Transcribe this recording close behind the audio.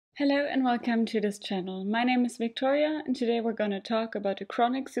Hello and welcome to this channel. My name is Victoria and today we're going to talk about the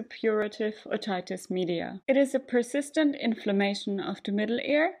chronic suppurative otitis media. It is a persistent inflammation of the middle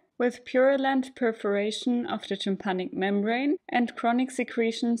ear with purulent perforation of the tympanic membrane and chronic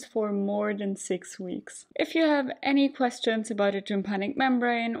secretions for more than 6 weeks. If you have any questions about the tympanic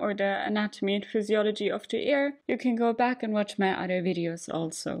membrane or the anatomy and physiology of the ear, you can go back and watch my other videos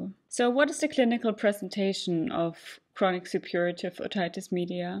also. So what is the clinical presentation of chronic suppurative otitis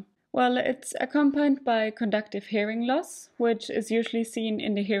media? Well, it's accompanied by conductive hearing loss, which is usually seen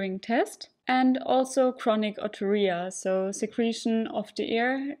in the hearing test, and also chronic otorrhea, so secretion of the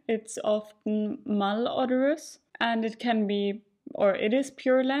ear. It's often malodorous, and it can be, or it is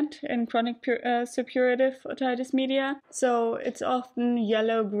purulent in chronic suppurative otitis media. So it's often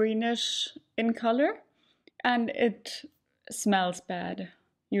yellow-greenish in color, and it smells bad,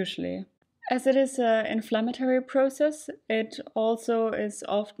 usually. As it is an inflammatory process, it also is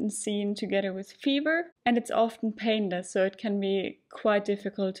often seen together with fever, and it's often painless, so it can be quite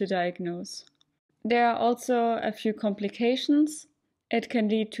difficult to diagnose. There are also a few complications. It can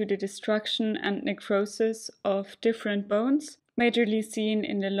lead to the destruction and necrosis of different bones, majorly seen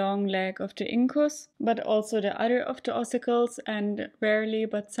in the long leg of the incus, but also the other of the ossicles, and rarely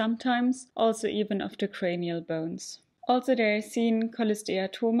but sometimes also even of the cranial bones. Also there is seen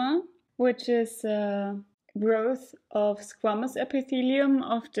cholesteatoma, which is growth of squamous epithelium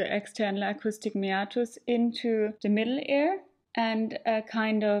of the external acoustic meatus into the middle ear, and a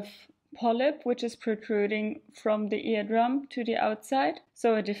kind of polyp which is protruding from the eardrum to the outside,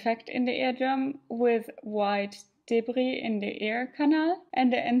 so a defect in the eardrum with white debris in the ear canal,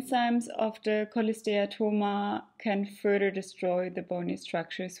 and the enzymes of the cholesteatoma can further destroy the bony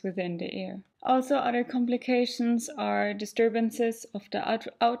structures within the ear. Also, other complications are disturbances of the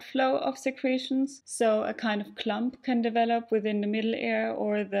outflow of secretions, so a kind of clump can develop within the middle ear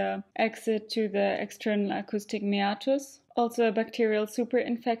or the exit to the external acoustic meatus. Also, a bacterial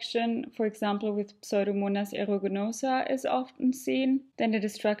superinfection, for example with Pseudomonas aeruginosa, is often seen. Then the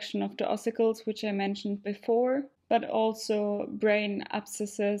destruction of the ossicles, which I mentioned before, but also brain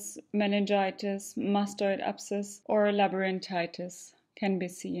abscesses, meningitis, mastoid abscess, or labyrinthitis can be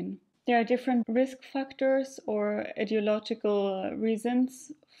seen. There are different risk factors or etiological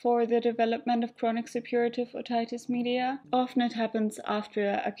reasons for the development of chronic suppurative otitis media. Often it happens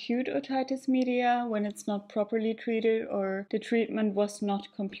after acute otitis media when it's not properly treated or the treatment was not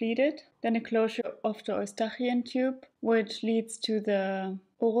completed. Then a closure of the Eustachian tube, which leads to the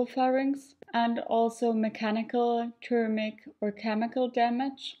oropharynx, and also mechanical, thermic, or chemical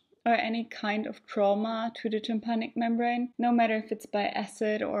damage, or any kind of trauma to the tympanic membrane, no matter if it's by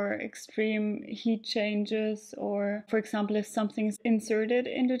acid or extreme heat changes, or for example if something is inserted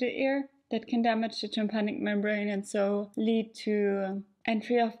into the ear that can damage the tympanic membrane and so lead to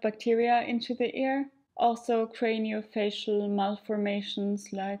entry of bacteria into the ear. Also craniofacial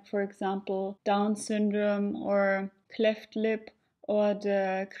malformations like for example Down syndrome or cleft lip or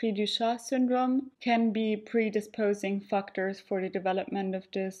the cri du chat syndrome can be predisposing factors for the development of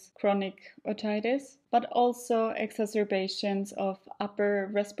this chronic otitis, but also exacerbations of upper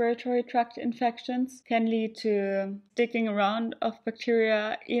respiratory tract infections can lead to sticking around of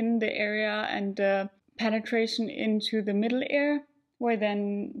bacteria in the area and penetration into the middle ear, where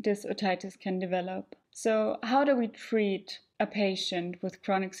then this otitis can develop. So how do we treat a patient with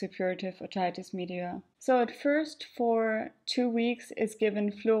chronic suppurative otitis media? So at first, for 2 weeks is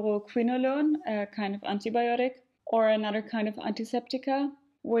given fluoroquinolone, a kind of antibiotic, or another kind of antiseptica,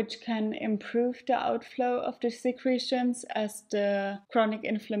 which can improve the outflow of the secretions as the chronic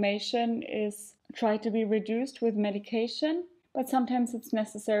inflammation is tried to be reduced with medication, but sometimes it's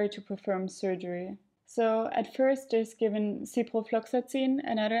necessary to perform surgery. So at first there's given ciprofloxacin,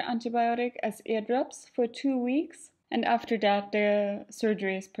 another antibiotic, as ear drops for 2 weeks. And after that, the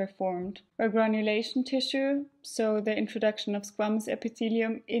surgery is performed. Or granulation tissue, so the introduction of squamous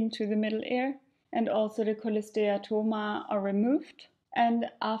epithelium into the middle ear, and also the cholesteatoma are removed. And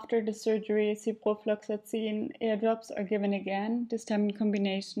after the surgery, ciprofloxacin eardrops are given again, this time in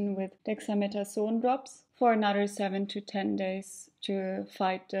combination with dexamethasone drops, for another 7 to 10 days to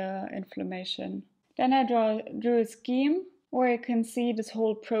fight the inflammation. Then I drew a scheme where you can see this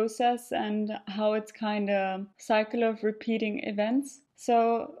whole process and how it's kind of cycle of repeating events.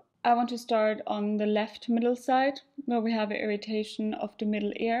 So I want to start on the left middle side, where we have irritation of the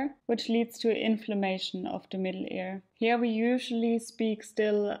middle ear, which leads to inflammation of the middle ear. Here we usually speak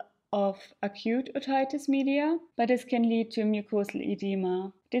still of acute otitis media, but this can lead to mucosal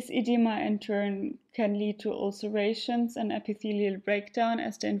edema. This edema in turn can lead to ulcerations and epithelial breakdown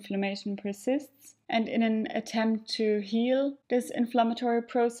as the inflammation persists. And in an attempt to heal this inflammatory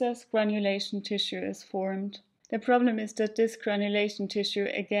process, granulation tissue is formed. The problem is that this granulation tissue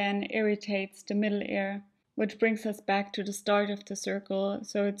again irritates the middle ear, which brings us back to the start of the circle.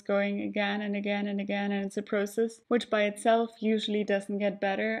 So it's going again and again and again, and it's a process which by itself usually doesn't get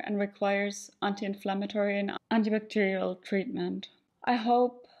better and requires anti-inflammatory and antibacterial treatment. I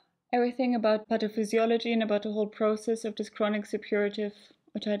hope everything about pathophysiology and about the whole process of this chronic suppurative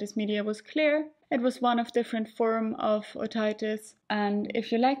otitis media was clear. It was one of different forms of otitis, and if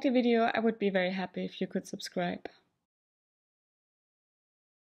you liked the video, I would be very happy if you could subscribe.